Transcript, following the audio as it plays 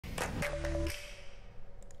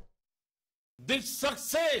This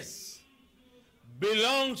success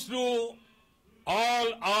belongs to all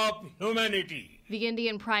of humanity. The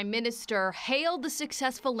Indian Prime Minister hailed the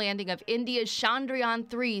successful landing of India's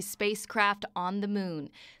Chandrayaan-3 spacecraft on the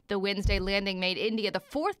moon. The Wednesday landing made India the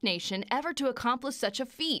fourth nation ever to accomplish such a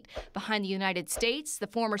feat, behind the United States, the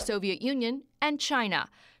former Soviet Union, and China.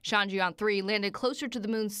 Chandrayaan-3 landed closer to the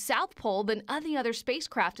moon's south pole than any other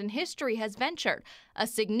spacecraft in history has ventured, a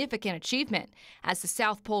significant achievement, as the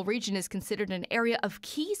South Pole region is considered an area of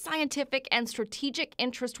key scientific and strategic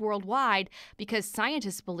interest worldwide because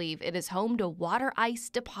scientists believe it is home to water ice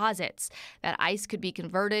deposits. That ice could be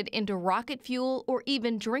converted into rocket fuel or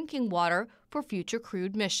even drinking water for future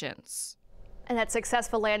crewed missions. And that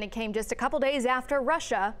successful landing came just a couple days after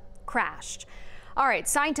Russia crashed. All right,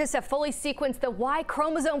 scientists have fully sequenced the Y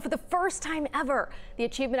chromosome for the first time ever. The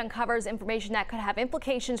achievement uncovers information that could have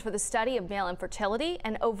implications for the study of male infertility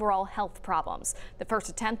and overall health problems. The first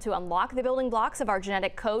attempt to unlock the building blocks of our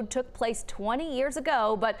genetic code took place 20 years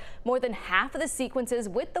ago, but more than half of the sequences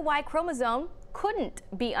with the Y chromosome couldn't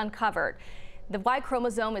be uncovered. The Y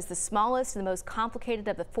chromosome is the smallest and the most complicated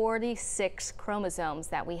of the 46 chromosomes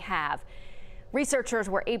that we have. Researchers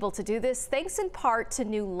were able to do this thanks in part to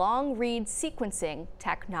new long-read sequencing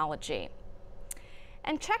technology.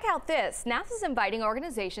 And check out this. NASA's inviting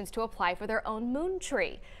organizations to apply for their own moon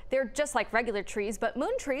tree. They're just like regular trees, but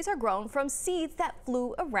moon trees are grown from seeds that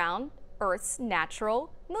flew around Earth's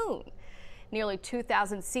natural moon. Nearly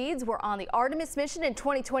 2,000 seeds were on the Artemis mission in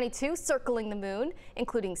 2022, circling the moon,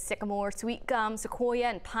 including sycamore, sweet gum, sequoia,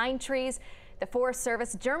 and pine trees. The Forest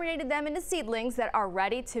Service germinated them into seedlings that are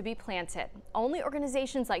ready to be planted. Only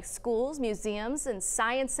organizations like schools, museums, and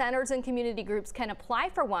science centers and community groups can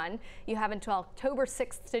apply for one. You have until October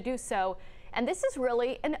 6th to do so. And this is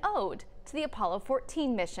really an ode to the Apollo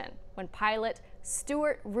 14 mission, when pilot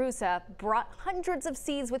Stuart Roosa brought hundreds of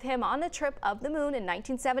seeds with him on the trip of the moon in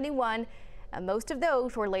 1971. And most of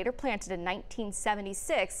those were later planted in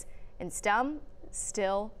 1976, and some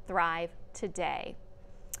still thrive today.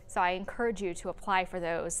 So I encourage you to apply for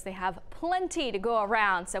those. They have plenty to go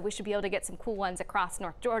around, so we should be able to get some cool ones across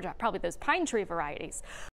North Georgia, probably those pine tree varieties.